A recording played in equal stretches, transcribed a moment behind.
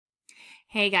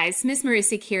Hey guys, Miss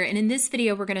Marusik here, and in this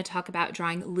video we're going to talk about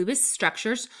drawing Lewis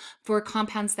structures for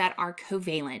compounds that are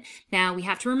covalent. Now we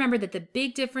have to remember that the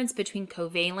big difference between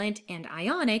covalent and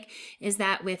ionic is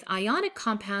that with ionic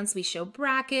compounds we show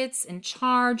brackets and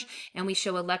charge and we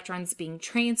show electrons being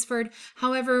transferred.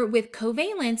 However, with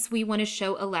covalents we want to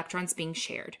show electrons being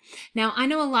shared. Now I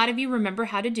know a lot of you remember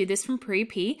how to do this from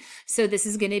pre-P, so this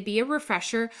is going to be a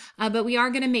refresher, but we are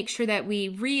going to make sure that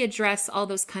we readdress all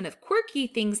those kind of quirky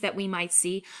things that we might see,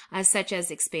 such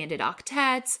as expanded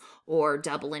octets or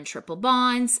double and triple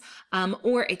bonds,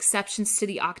 or exceptions to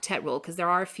the octet rule, because there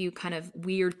are a few kind of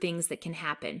weird things that can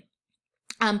happen.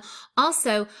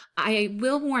 Also, I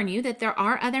will warn you that there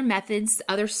are other methods,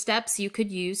 other steps you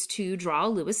could use to draw a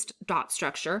Lewis dot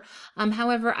structure.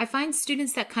 However, I find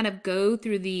students that kind of go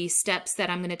through the steps that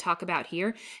I'm going to talk about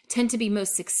here tend to be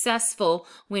most successful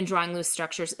when drawing Lewis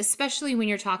structures, especially when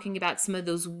you're talking about some of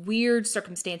those weird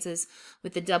circumstances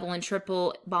with the double and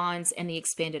triple bonds and the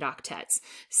expanded octets.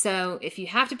 So if you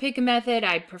have to pick a method,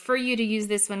 I prefer you to use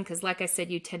this one because, like I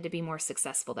said, you tend to be more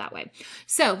successful that way.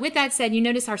 So with that said, you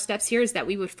notice our steps here is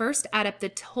that we would first add up the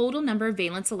total number of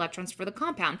valence electrons for the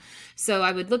compound. So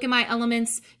I would look at my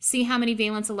elements, see how many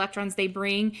valence electrons they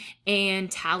bring,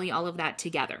 and tally all of that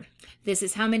together. This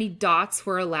is how many dots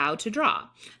we're allowed to draw,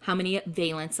 how many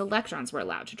valence electrons we're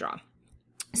allowed to draw.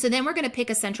 So then we're going to pick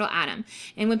a central atom.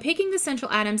 And when picking the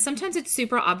central atom, sometimes it's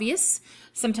super obvious.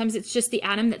 Sometimes it's just the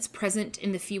atom that's present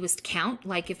in the fewest count.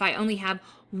 Like if I only have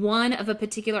one of a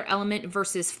particular element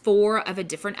versus 4 of a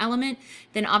different element,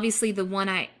 then obviously the one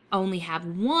I only have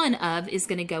one of is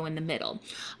going to go in the middle.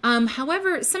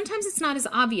 However, sometimes it's not as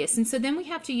obvious, and so then we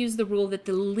have to use the rule that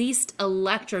the least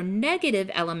electronegative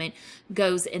element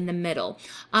goes in the middle.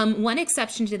 One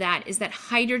exception to that is that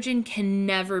hydrogen can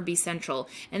never be central,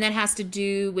 and that has to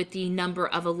do with the number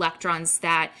of electrons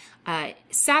that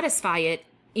satisfy it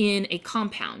in a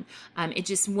compound. It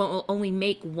just will only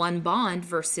make one bond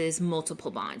versus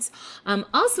multiple bonds.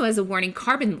 Also, as a warning,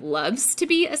 carbon loves to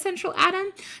be a central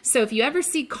atom. So if you ever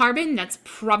see carbon, that's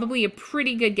probably a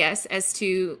pretty good guess as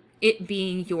to it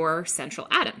being your central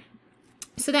atom.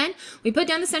 So then we put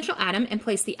down the central atom and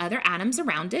place the other atoms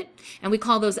around it, and we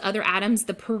call those other atoms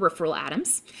the peripheral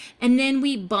atoms, and then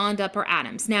we bond up our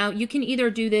atoms. Now you can either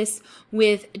do this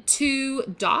with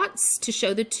 2 dots to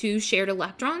show the 2 shared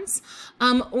electrons,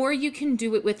 or you can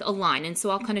do it with a line, and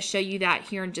so I'll kind of show you that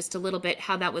here in just a little bit,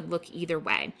 how that would look either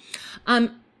way.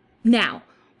 Now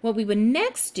what we would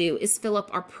next do is fill up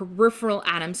our peripheral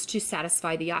atoms to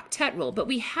satisfy the octet rule, but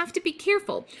we have to be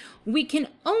careful. We can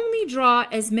only draw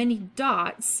as many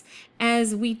dots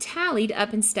as we tallied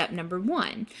up in step number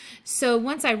 1. So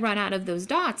once I run out of those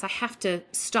dots, I have to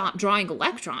stop drawing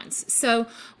electrons. So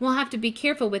we'll have to be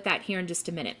careful with that here in just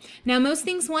a minute. Now most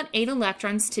things want 8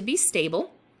 electrons to be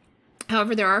stable.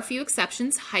 However, there are a few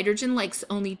exceptions. Hydrogen likes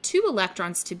only 2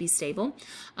 electrons to be stable.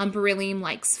 Beryllium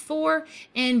likes 4,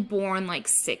 and boron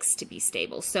likes 6 to be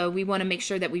stable. So we want to make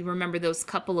sure that we remember those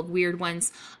couple of weird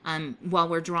ones while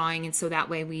we're drawing, and so that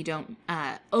way we don't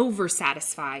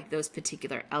over-satisfy those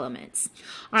particular elements.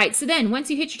 All right, so then once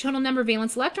you hit your total number of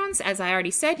valence electrons, as I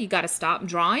already said, you got to stop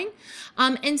drawing.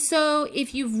 And so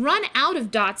if you've run out of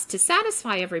dots to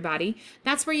satisfy everybody,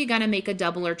 that's where you got to make a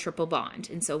double or triple bond.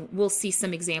 And so we'll see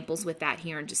some examples with that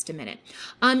here in just a minute.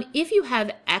 If you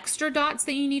have extra dots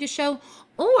that you need to show,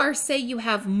 or say you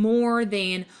have more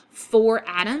than 4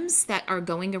 atoms that are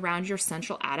going around your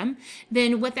central atom,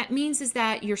 then what that means is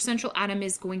that your central atom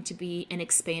is going to be an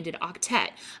expanded octet.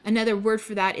 Another word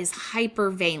for that is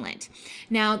hypervalent.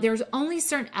 Now, there's only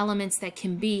certain elements that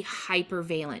can be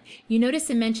hypervalent. You notice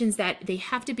it mentions that they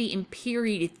have to be in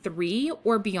period 3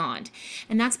 or beyond.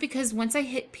 And that's because once I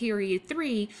hit period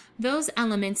 3, those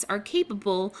elements are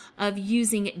capable of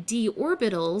using d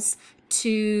orbitals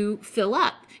to fill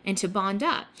up and to bond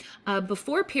up.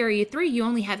 Before period 3, you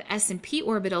only have s and p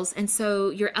orbitals, and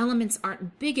so your elements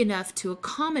aren't big enough to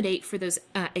accommodate for those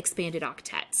expanded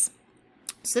octets.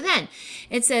 So then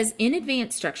it says, in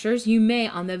advanced structures, you may,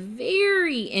 on the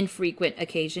very infrequent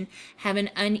occasion, have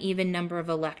an uneven number of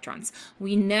electrons.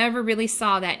 We never really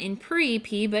saw that in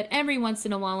pre-P, but every once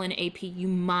in a while in AP, you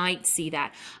might see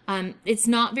that. It's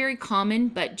not very common,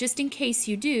 but just in case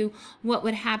you do, what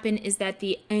would happen is that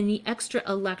any extra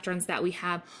electrons that we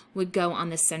have would go on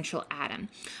the central atom.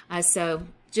 So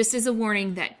just as a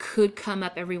warning, that could come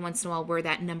up every once in a while where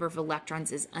that number of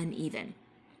electrons is uneven.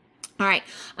 All right,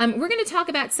 we're going to talk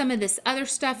about some of this other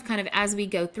stuff kind of as we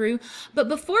go through, but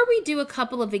before we do a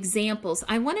couple of examples,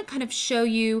 I want to kind of show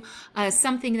you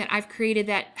something that I've created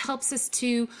that helps us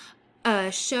to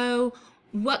show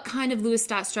what kind of Lewis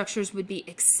dot structures would be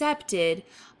accepted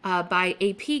by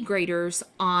AP graders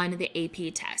on the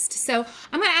AP test. So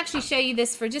I'm going to actually show you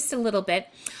this for just a little bit.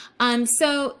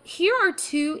 So here are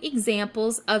two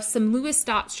examples of some Lewis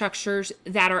dot structures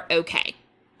that are okay.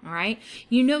 All right.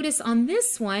 You notice on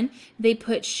this one, they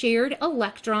put shared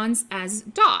electrons as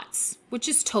dots, which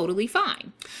is totally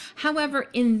fine. However,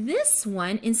 in this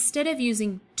one, instead of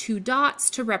using two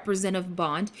dots to represent a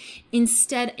bond,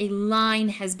 instead a line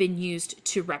has been used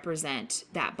to represent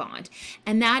that bond.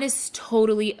 And that is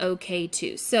totally okay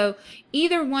too. So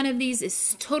either one of these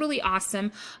is totally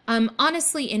awesome.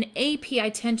 Honestly, in AP, I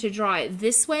tend to draw it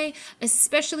this way,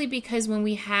 especially because when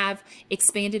we have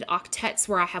expanded octets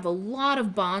where I have a lot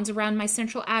of bonds around my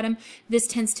central atom, this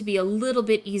tends to be a little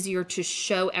bit easier to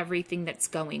show everything that's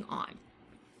going on.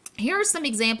 Here are some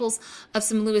examples of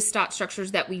some Lewis dot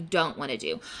structures that we don't want to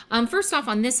do. First off,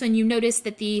 on this one, you notice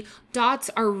that the dots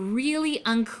are really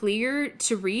unclear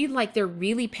to read, like they're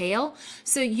really pale.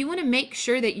 So you want to make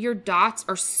sure that your dots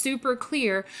are super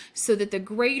clear so that the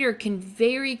grader can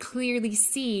very clearly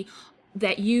see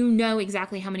that you know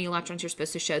exactly how many electrons you're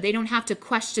supposed to show. They don't have to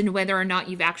question whether or not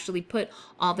you've actually put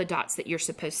all the dots that you're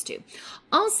supposed to.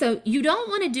 Also, you don't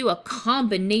want to do a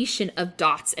combination of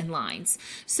dots and lines.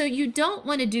 So you don't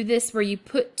want to do this where you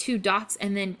put two dots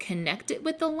and then connect it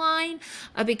with the line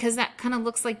because that kind of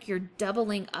looks like you're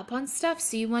doubling up on stuff.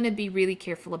 So you want to be really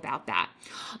careful about that.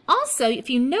 Also, if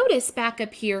you notice back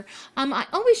up here, I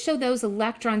always show those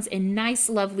electrons in nice,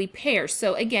 lovely pairs.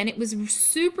 So again, it was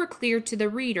super clear to the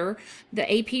reader,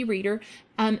 the AP reader,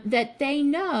 that they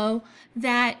know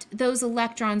that those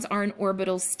electrons are in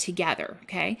orbitals together,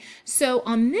 okay? So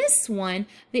on this one,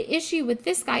 the issue with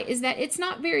this guy is that it's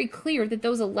not very clear that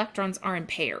those electrons are in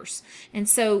pairs. And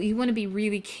so you want to be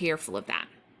really careful of that.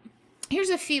 Here's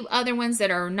a few other ones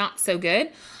that are not so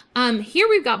good. Here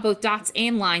we've got both dots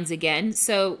and lines again,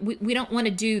 so we don't want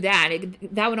to do that.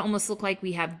 That would almost look like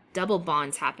we have double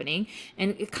bonds happening,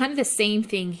 and it's kind of the same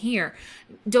thing here.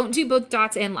 Don't do both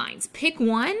dots and lines. Pick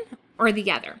one or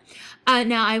the other.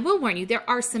 Now, I will warn you, there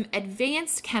are some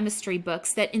advanced chemistry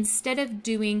books that instead of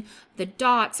doing the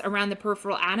dots around the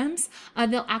peripheral atoms,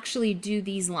 they'll actually do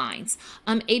these lines.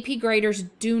 AP graders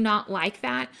do not like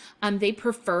that. They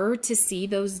prefer to see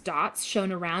those dots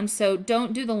shown around, so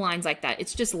don't do the lines like that.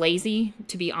 It's just lazy,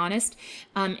 to be honest,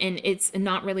 and it's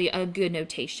not really a good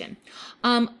notation.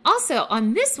 Also,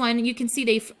 on this one, you can see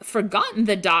they've forgotten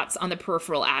the dots on the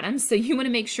peripheral atoms, so you want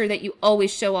to make sure that you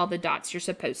always show all the dots you're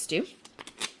supposed to.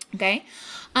 Okay,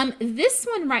 this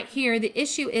one right here, the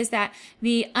issue is that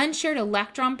the unshared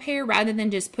electron pair, rather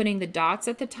than just putting the dots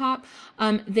at the top,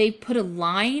 they put a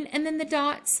line and then the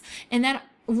dots, and that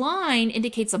line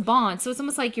indicates a bond. So it's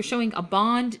almost like you're showing a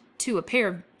bond to a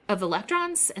pair of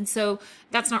electrons, and so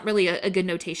that's not really a good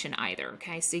notation either.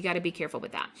 Okay, so you got to be careful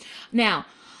with that. Now,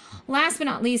 last but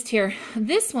not least here,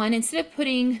 this one, instead of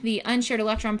putting the unshared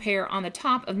electron pair on the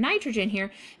top of nitrogen here,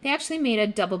 they actually made a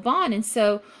double bond, and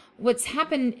so what's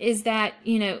happened is that,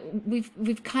 you know,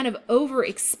 we've kind of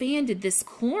overexpanded this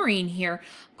chlorine here.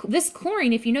 This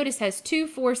chlorine, if you notice, has 2,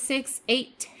 4, 6,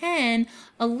 8, 10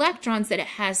 electrons that it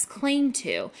has claim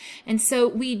to. And so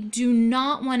we do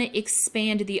not want to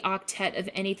expand the octet of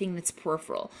anything that's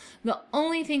peripheral. The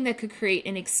only thing that could create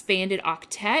an expanded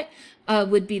octet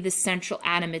would be the central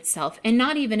atom itself, and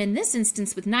not even in this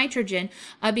instance with nitrogen,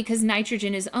 because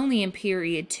nitrogen is only in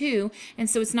period 2, and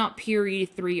so it's not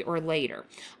period 3 or later.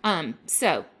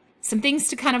 So some things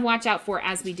to kind of watch out for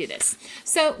as we do this.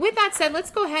 So with that said,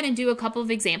 let's go ahead and do a couple of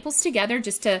examples together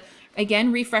just to,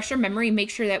 again, refresh our memory,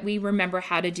 make sure that we remember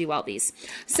how to do all these.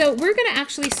 So we're going to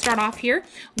actually start off here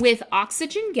with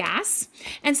oxygen gas.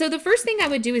 And so the first thing I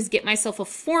would do is get myself a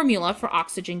formula for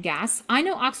oxygen gas. I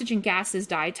know oxygen gas is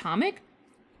diatomic,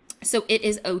 so it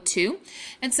is O2.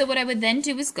 And so what I would then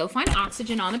do is go find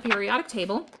oxygen on the periodic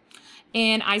table.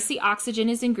 And I see oxygen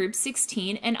is in group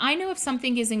 16, and I know if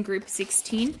something is in group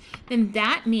 16, then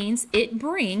that means it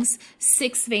brings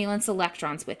 6 valence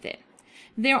electrons with it.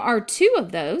 There are 2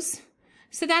 of those,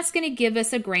 so that's going to give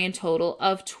us a grand total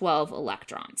of 12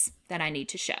 electrons that I need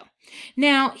to show.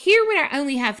 Now, here when I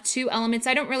only have 2 elements,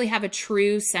 I don't really have a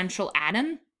true central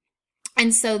atom,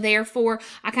 and so therefore,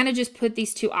 I kind of just put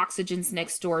these 2 oxygens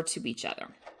next door to each other,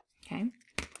 okay?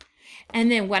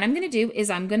 And then what I'm going to do is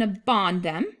I'm going to bond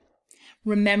them.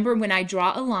 Remember, when I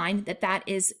draw a line, that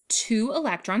is 2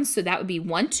 electrons, so that would be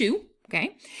 1, 2,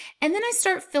 okay? And then I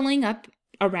start filling up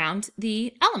around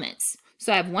the elements.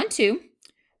 So I have 1, 2,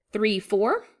 3,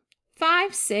 4,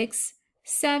 5, 6,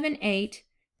 7, 8,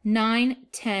 9,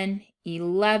 10,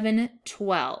 11,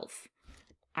 12.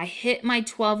 I hit my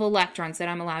 12 electrons that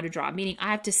I'm allowed to draw, meaning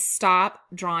I have to stop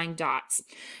drawing dots.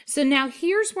 So now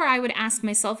here's where I would ask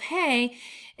myself, hey,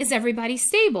 is everybody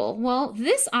stable? Well,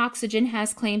 this oxygen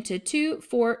has claim to 2,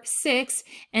 4, 6,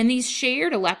 and these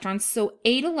shared electrons, so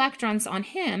 8 electrons on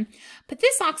him, but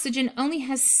this oxygen only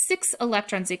has 6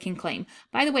 electrons it can claim.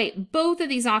 By the way, both of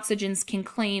these oxygens can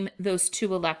claim those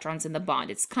 2 electrons in the bond.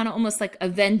 It's kind of almost like a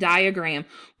Venn diagram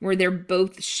where they're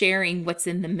both sharing what's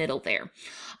in the middle there.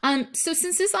 So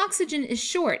since this oxygen is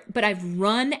short, but I've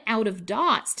run out of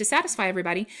dots to satisfy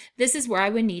everybody, this is where I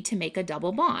would need to make a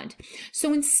double bond.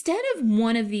 So instead of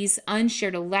one of these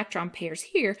unshared electron pairs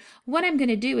here, what I'm going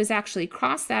to do is actually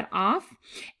cross that off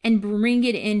and bring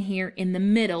it in here in the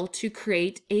middle to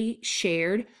create a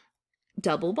shared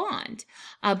double bond.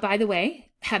 By the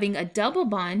way, having a double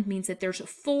bond means that there's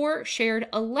 4 shared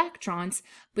electrons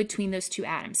between those 2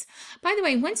 atoms. By the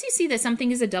way, once you see that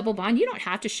something is a double bond, you don't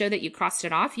have to show that you crossed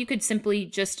it off. You could simply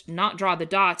just not draw the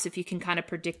dots if you can kind of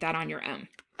predict that on your own.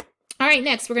 All right,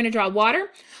 next we're going to draw water.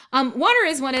 Water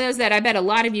is one of those that I bet a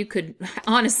lot of you could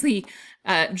honestly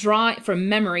draw from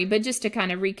memory, but just to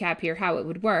kind of recap here how it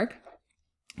would work.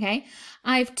 Okay,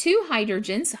 I have 2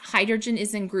 hydrogens. Hydrogen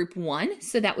is in group 1,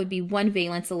 so that would be 1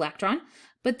 valence electron,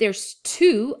 but there's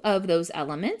 2 of those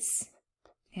elements.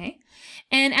 Okay,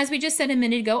 and as we just said a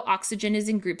minute ago, oxygen is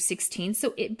in group 16,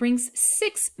 so it brings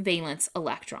 6 valence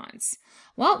electrons.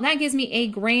 Well, that gives me a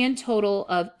grand total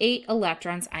of 8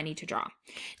 electrons I need to draw.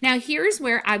 Now, here's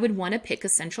where I would want to pick a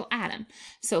central atom.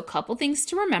 So a couple things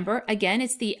to remember. Again,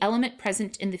 it's the element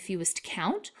present in the fewest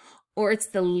count, or it's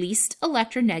the least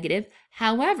electronegative.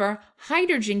 However,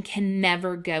 hydrogen can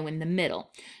never go in the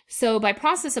middle. So by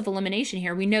process of elimination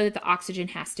here, we know that the oxygen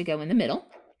has to go in the middle.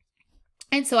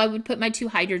 And so I would put my 2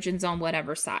 hydrogens on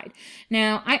whatever side.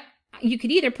 Now, you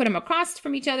could either put them across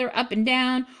from each other, up and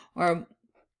down, or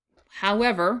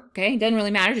however, okay, it doesn't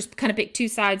really matter. Just kind of pick 2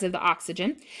 sides of the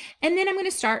oxygen. And then I'm going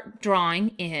to start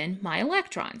drawing in my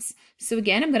electrons. So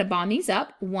again, I'm going to bond these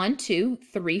up, 1, 2,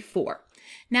 3, 4.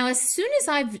 Now, as soon as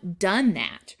I've done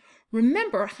that,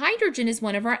 remember, hydrogen is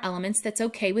one of our elements that's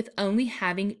okay with only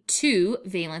having 2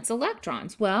 valence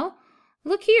electrons. Well,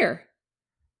 look here.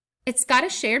 It's got a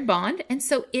shared bond, and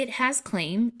so it has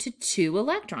claim to 2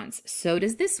 electrons. So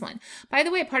does this one. By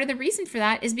the way, part of the reason for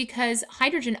that is because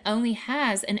hydrogen only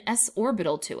has an s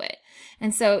orbital to it.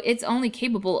 And so it's only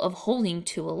capable of holding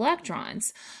 2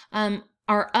 electrons.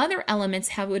 Our other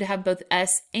elements would have both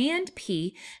s and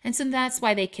p, and so that's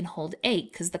why they can hold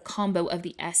 8, because the combo of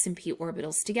the s and p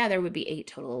orbitals together would be 8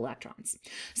 total electrons.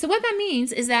 So what that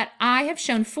means is that I have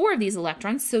shown 4 of these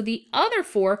electrons, so the other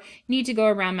 4 need to go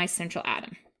around my central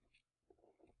atom.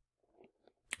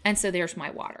 And so there's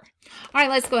my water. All right,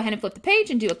 let's go ahead and flip the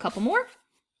page and do a couple more.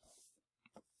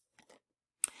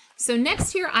 So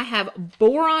next here I have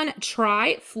boron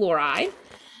trifluoride.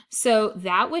 So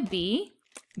that would be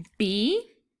BF3.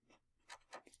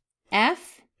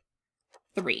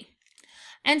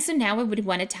 And so now I would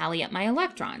want to tally up my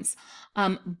electrons.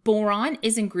 Boron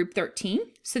is in group 13,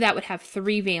 so that would have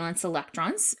 3 valence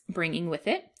electrons bringing with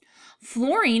it.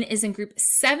 Fluorine is in group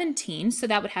 17, so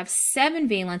that would have 7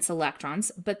 valence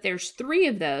electrons, but there's 3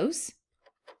 of those.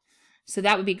 So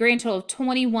that would be a grand total of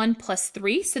 21 plus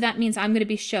 3, so that means I'm going to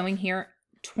be showing here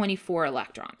 24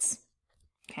 electrons.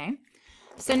 Okay,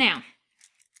 so now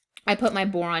I put my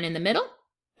boron in the middle.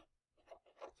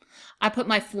 I put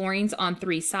my fluorines on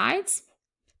 3 sides.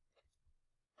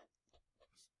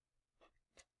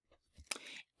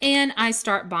 And I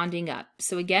start bonding up.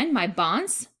 So again, my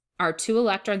bonds are 2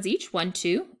 electrons each, 1,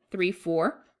 2, 3,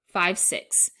 4, 5,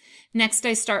 6. Next,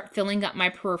 I start filling up my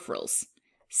peripherals.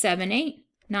 7, 8,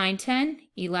 9, 10,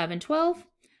 11, 12,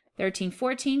 13,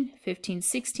 14, 15,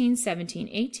 16, 17,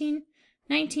 18,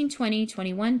 19, 20,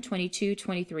 21, 22,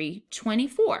 23,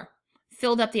 24.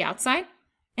 Filled up the outside,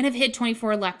 and I've hit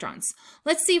 24 electrons.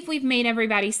 Let's see if we've made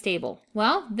everybody stable.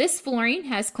 Well, this fluorine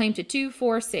has claim to 2,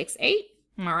 4, 6, 8.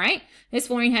 All right. This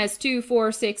fluorine has 2,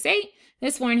 4, 6, 8.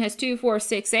 This fluorine has 2, 4,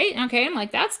 6, 8. Okay, I'm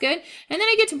like, that's good. And then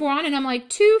I get to boron and I'm like,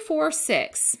 2, 4,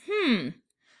 6.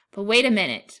 But wait a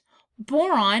minute.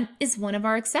 Boron is one of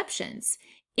our exceptions.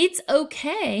 It's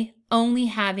okay only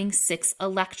having 6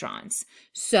 electrons.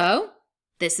 So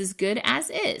this is good as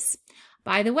is.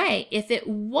 By the way, if it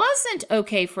wasn't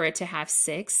okay for it to have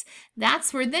 6,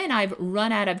 that's where then I've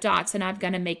run out of dots and I've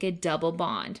got to make a double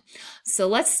bond. So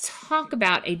let's talk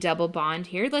about a double bond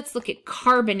here. Let's look at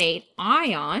carbonate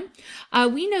ion.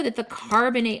 We know that the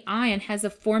carbonate ion has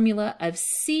a formula of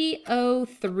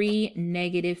CO3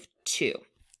 negative 2.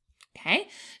 Okay,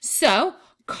 so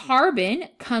carbon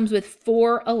comes with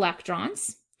 4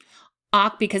 electrons.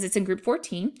 because it's in group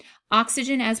 14.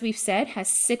 Oxygen, as we've said,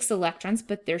 has 6 electrons,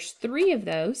 but there's 3 of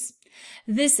those.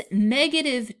 This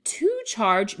 -2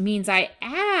 charge means I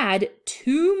add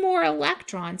 2 more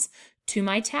electrons to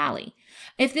my tally.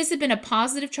 If this had been a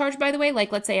positive charge, by the way,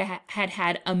 like let's say I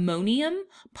had ammonium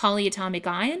polyatomic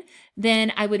ion,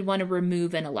 then I would want to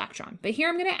remove an electron. But here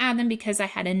I'm going to add them because I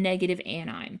had a negative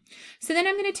anion. So then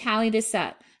I'm going to tally this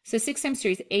up. So 6 times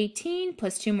 3 is 18,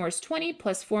 plus 2 more is 20,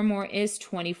 plus 4 more is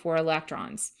 24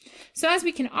 electrons. So as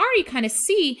we can already kind of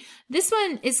see, this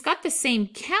one, it's got the same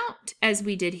count as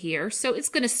we did here. So it's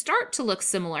going to start to look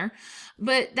similar,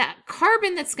 but that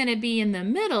carbon that's going to be in the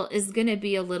middle is going to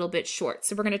be a little bit short.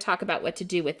 So we're going to talk about what to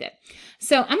do with it.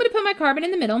 So I'm going to put my carbon in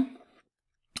the middle.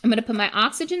 I'm going to put my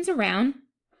oxygens around.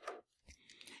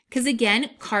 Because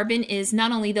again, carbon is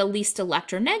not only the least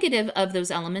electronegative of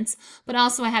those elements, but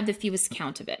also I have the fewest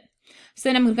count of it. So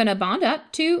then I'm going to bond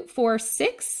up 2, 4,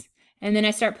 6, and then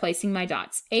I start placing my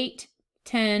dots. 8,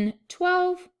 10,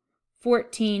 12,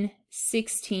 14,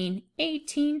 16,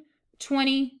 18,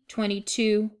 20,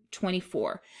 22,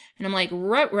 24. And I'm like,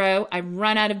 ruh-roh, I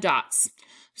run out of dots.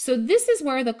 So this is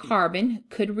where the carbon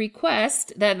could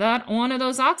request that one of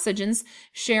those oxygens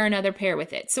share another pair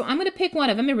with it. So I'm going to pick one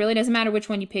of them. It really doesn't matter which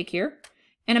one you pick here.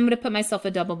 And I'm going to put myself a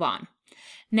double bond.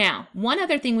 Now, one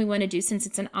other thing we want to do since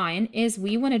it's an ion is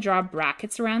we want to draw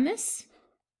brackets around this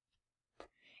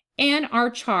and our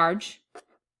charge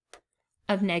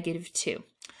of -2.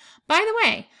 By the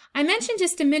way, I mentioned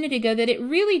just a minute ago that it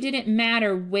really didn't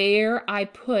matter where I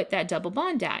put that double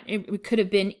bond at. It could have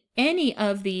been any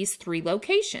of these 3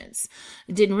 locations.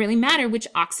 It didn't really matter which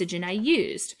oxygen I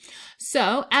used.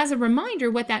 So as a reminder,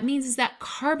 what that means is that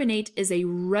carbonate is a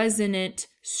resonant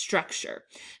structure,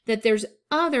 that there's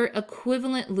other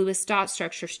equivalent Lewis dot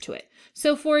structures to it.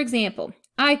 So for example,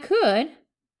 I could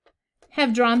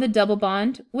have drawn the double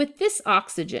bond with this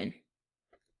oxygen.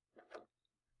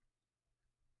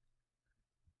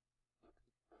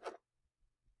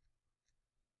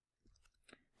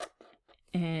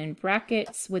 And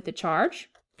brackets with the charge.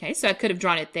 Okay, so I could have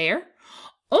drawn it there.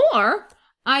 Or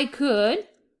I could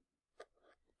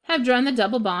have drawn the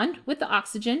double bond with the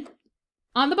oxygen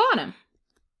on the bottom.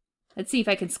 Let's see if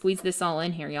I can squeeze this all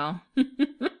in here, y'all.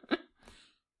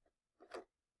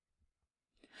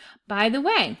 By the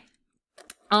way,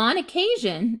 on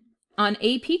occasion, on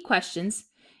AP questions,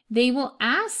 they will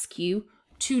ask you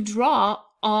to draw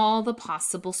all the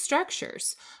possible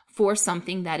structures for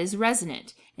something that is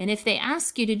resonant. And if they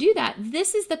ask you to do that,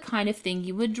 this is the kind of thing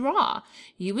you would draw.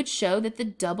 You would show that the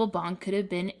double bond could have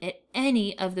been at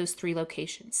any of those 3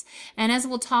 locations. And as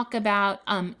we'll talk about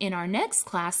in our next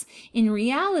class, in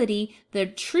reality, the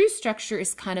true structure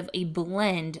is kind of a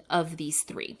blend of these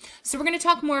 3. So we're going to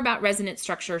talk more about resonant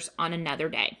structures on another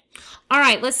day. All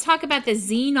right, let's talk about the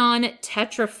xenon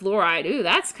tetrafluoride. Ooh,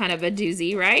 that's kind of a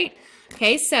doozy, right?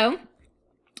 Okay, so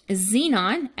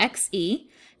xenon, Xe,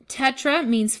 tetra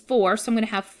means 4, so I'm going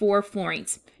to have 4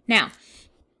 fluorines. Now,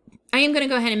 I am going to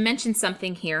go ahead and mention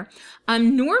something here.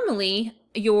 Normally,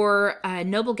 your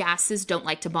noble gases don't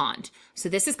like to bond. So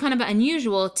this is kind of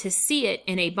unusual to see it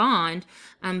in a bond,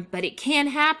 but it can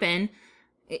happen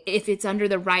if it's under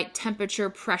the right temperature,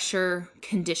 pressure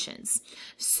conditions.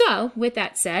 So with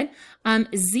that said,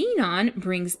 xenon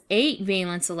brings 8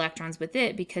 valence electrons with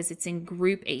it because it's in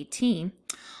group 18.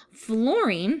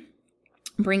 Fluorine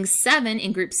brings 7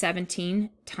 in group 17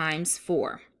 times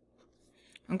 4.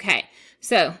 Okay,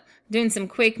 so doing some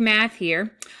quick math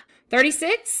here.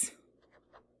 36.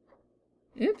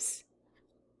 Oops.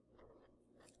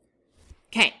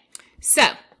 Okay, so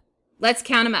let's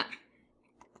count them up.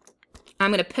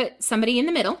 I'm going to put somebody in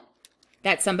the middle.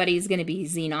 That somebody is going to be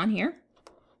xenon here.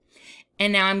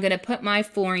 And now I'm going to put my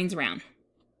fluorines around.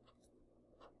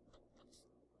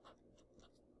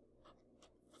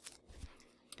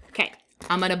 Okay.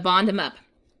 I'm going to bond them up.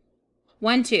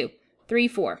 1, 2, 3,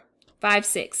 4, 5,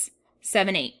 6,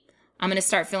 7, 8. I'm going to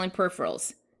start filling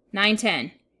peripherals. 9,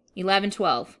 10, 11,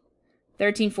 12,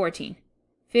 13, 14,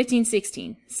 15,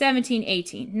 16, 17,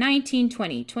 18, 19,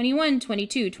 20, 21,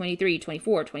 22, 23,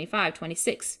 24, 25,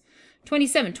 26,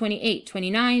 27, 28,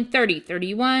 29, 30,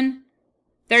 31,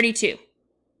 32.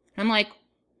 I'm like,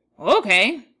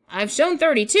 okay, I've shown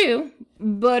 32,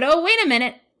 but oh, wait a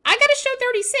minute, I got to show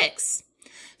 36.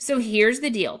 So here's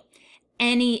the deal.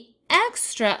 Any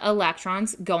extra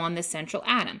electrons go on the central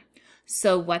atom.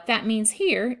 So what that means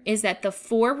here is that the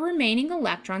 4 remaining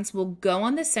electrons will go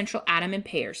on the central atom in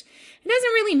pairs. It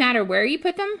doesn't really matter where you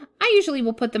put them. I usually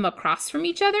will put them across from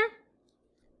each other.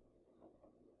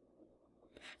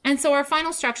 And so our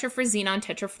final structure for xenon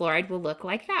tetrafluoride will look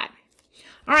like that.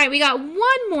 All right, we got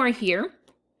one more here.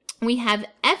 we have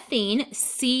ethene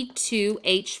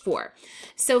C2H4.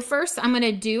 So first I'm going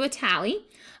to do a tally.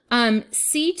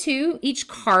 C2, each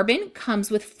carbon comes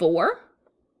with 4.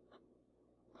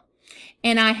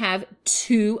 And I have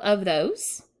 2 of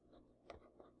those.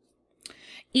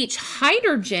 Each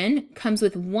hydrogen comes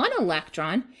with 1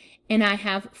 electron, and I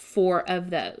have 4 of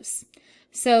those.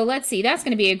 So let's see, that's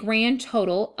going to be a grand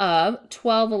total of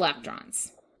 12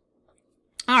 electrons.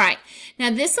 All right, now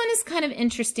this one is kind of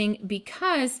interesting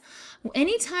because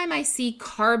anytime I see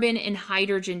carbon and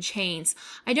hydrogen chains,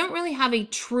 I don't really have a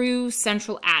true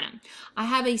central atom. I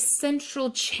have a central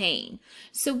chain.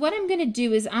 So what I'm going to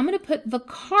do is I'm going to put the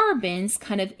carbons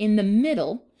kind of in the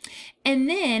middle, and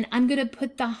then I'm going to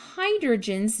put the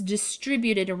hydrogens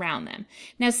distributed around them.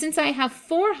 Now, since I have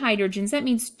 4 hydrogens, that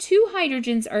means 2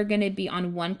 hydrogens are going to be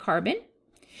on 1 carbon,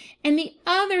 and the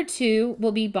other 2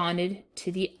 will be bonded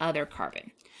to the other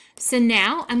carbon. So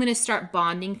now I'm going to start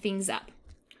bonding things up.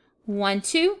 1,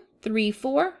 2, 3,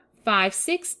 4, 5,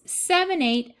 6, 7,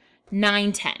 8,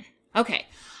 9, 10. Okay,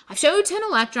 I've showed 10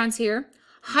 electrons here.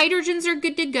 Hydrogens are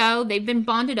good to go. They've been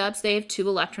bonded up, so they have 2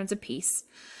 electrons apiece.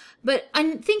 But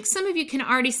I think some of you can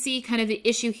already see kind of the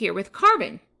issue here with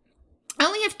carbon. I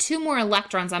only have 2 more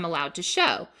electrons I'm allowed to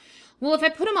show. Well, if I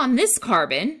put them on this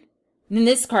carbon, then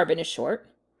this carbon is short.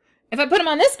 If I put them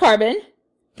on this carbon,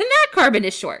 then that carbon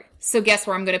is short. So guess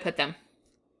where I'm going to put them?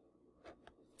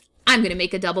 I'm going to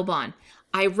make a double bond.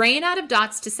 I ran out of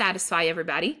dots to satisfy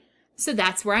everybody, so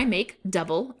that's where I make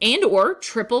double and or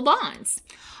triple bonds.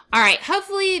 All right,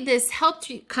 hopefully this helped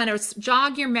you kind of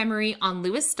jog your memory on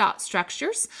Lewis dot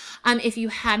structures. If you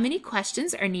have any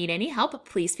questions or need any help,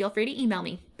 please feel free to email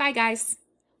me. Bye, guys.